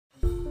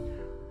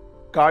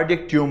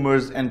cardiac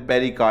tumors and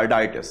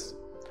pericarditis.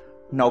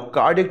 Now,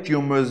 cardiac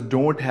tumors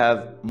don't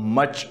have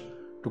much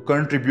to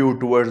contribute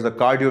towards the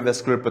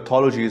cardiovascular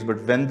pathologies,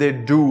 but when they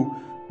do,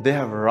 they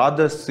have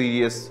rather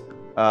serious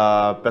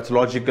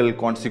pathological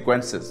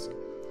consequences.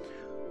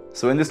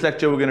 So in this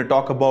lecture, we're going to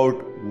talk about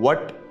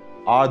what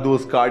are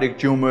those cardiac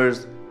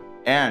tumors,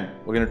 and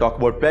we're going to talk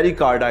about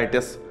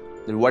pericarditis.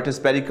 What is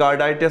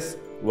pericarditis?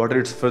 What are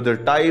its further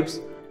types?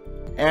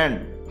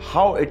 And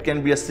how it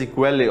can be a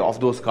sequelae of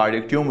those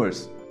cardiac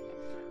tumors.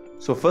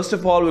 So first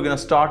of all, we're going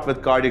to start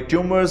with cardiac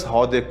tumors,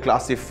 how they're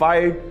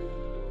classified.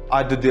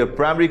 Either they're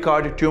primary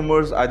cardiac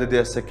tumors, either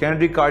they're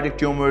secondary cardiac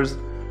tumors.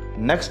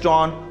 Next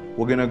on,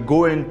 we're going to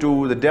go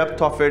into the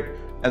depth of it,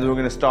 and we're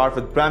going to start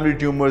with primary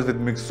tumors with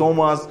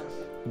myxomas,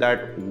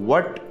 that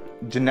what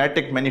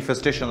genetic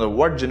manifestations or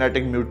what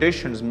genetic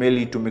mutations may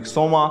lead to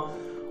myxoma,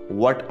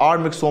 what are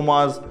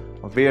myxomas,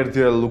 where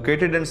they are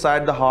located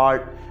inside the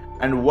heart,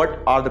 and what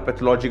are the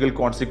pathological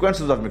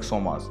consequences of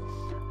myxomas.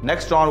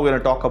 Next on, we're going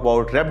to talk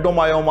about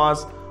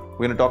rhabdomyomas.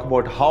 We're going to talk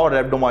about how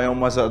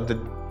rhabdomyomas are the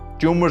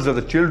tumors of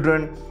the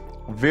children,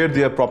 where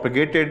they are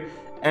propagated,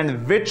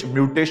 and which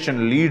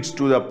mutation leads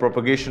to the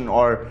propagation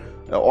or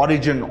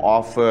origin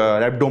of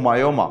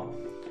rhabdomyoma.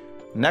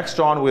 Next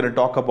on, we're going to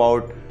talk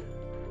about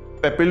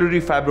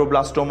papillary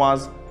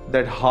fibroblastomas,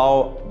 that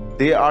how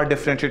they are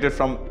differentiated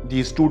from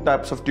these two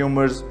types of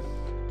tumors,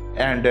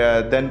 and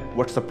then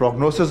what's the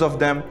prognosis of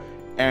them,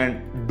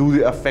 and do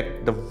they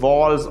affect the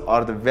walls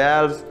or the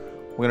valves.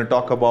 We're going to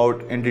talk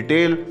about in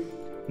detail.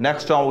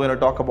 Next on, we're going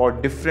to talk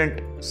about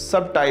different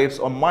subtypes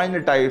or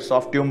minor types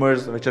of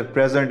tumors which are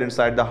present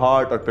inside the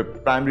heart, or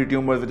primary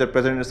tumors which are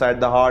present inside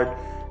the heart,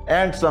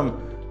 and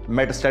some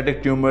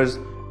metastatic tumors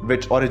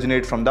which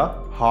originate from the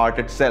heart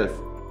itself.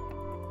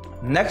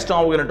 Next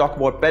on, we're going to talk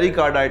about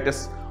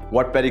pericarditis,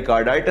 what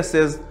pericarditis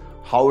is,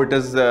 how it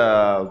is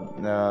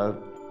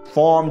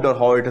formed or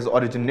how it is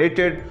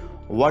originated,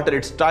 what are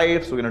its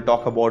types. We're going to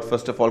talk about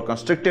first of all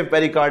constrictive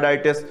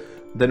pericarditis,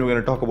 then we're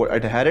going to talk about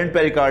adherent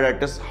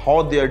pericarditis,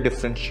 how they are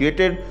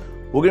differentiated.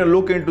 We're going to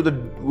look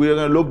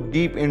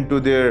deep into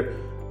their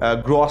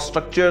gross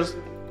structures,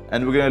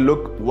 and we're going to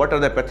look what are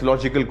the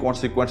pathological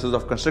consequences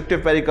of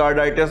constrictive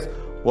pericarditis,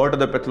 what are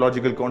the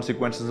pathological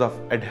consequences of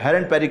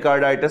adherent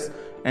pericarditis,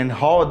 and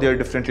how they are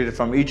differentiated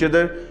from each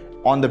other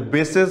on the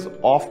basis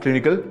of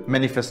clinical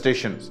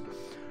manifestations.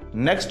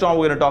 Next on,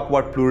 we're going to talk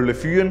about pleural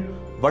effusion,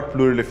 what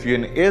pleural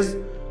effusion is,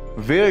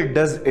 where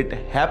does it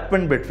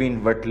happen,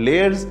 between what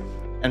layers,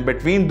 and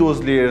between those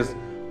layers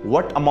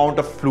what amount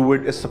of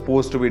fluid is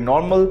supposed to be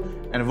normal,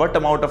 and what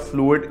amount of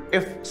fluid,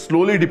 if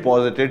slowly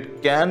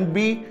deposited, can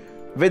be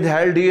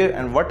withheld here,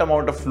 and what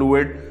amount of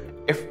fluid,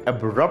 if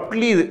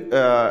abruptly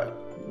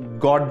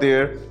got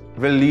there,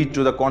 will lead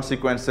to the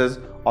consequences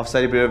of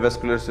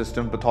cerebrovascular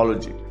system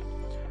pathology.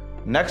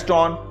 Next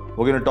on,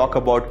 we're going to talk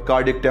about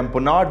cardiac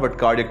tamponade, what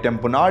cardiac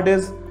tamponade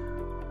is,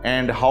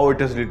 and how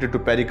it is related to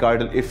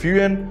pericardial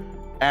effusion.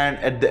 And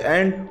at the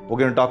end, we're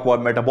going to talk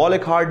about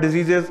metabolic heart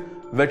diseases,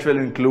 which will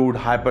include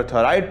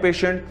hyperthyroid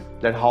patient,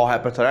 that how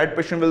hyperthyroid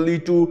patient will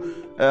lead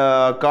to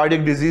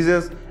cardiac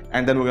diseases.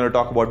 And then we're going to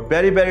talk about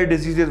beriberi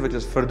diseases, which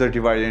is further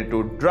divided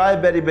into dry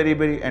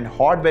beriberi and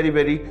hot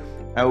beriberi.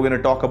 And we're going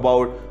to talk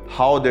about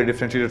how they're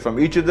differentiated from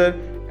each other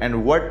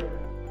and what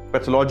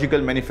pathological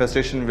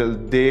manifestation will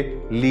they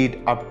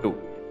lead up to.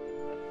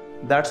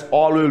 That's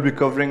all we will be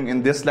covering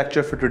in this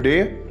lecture for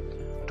today.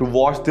 To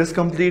watch this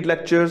complete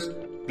lectures,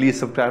 please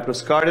subscribe to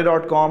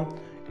sqadia.com.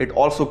 It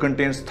also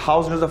contains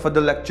thousands of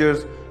other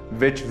lectures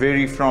which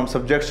vary from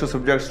subjects to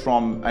subjects,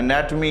 from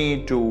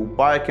anatomy to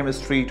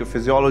biochemistry to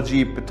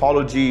physiology,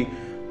 pathology,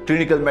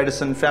 clinical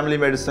medicine, family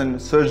medicine,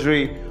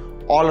 surgery.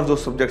 All of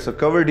those subjects are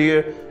covered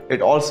here.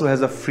 It also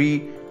has a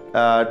free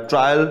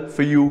trial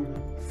for you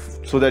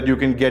so that you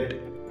can get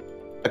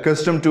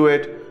accustomed to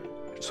it.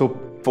 So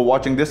for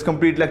watching this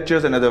complete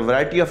lectures and other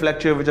variety of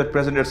lectures which are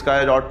present at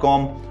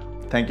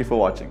sqadia.com, thank you for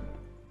watching.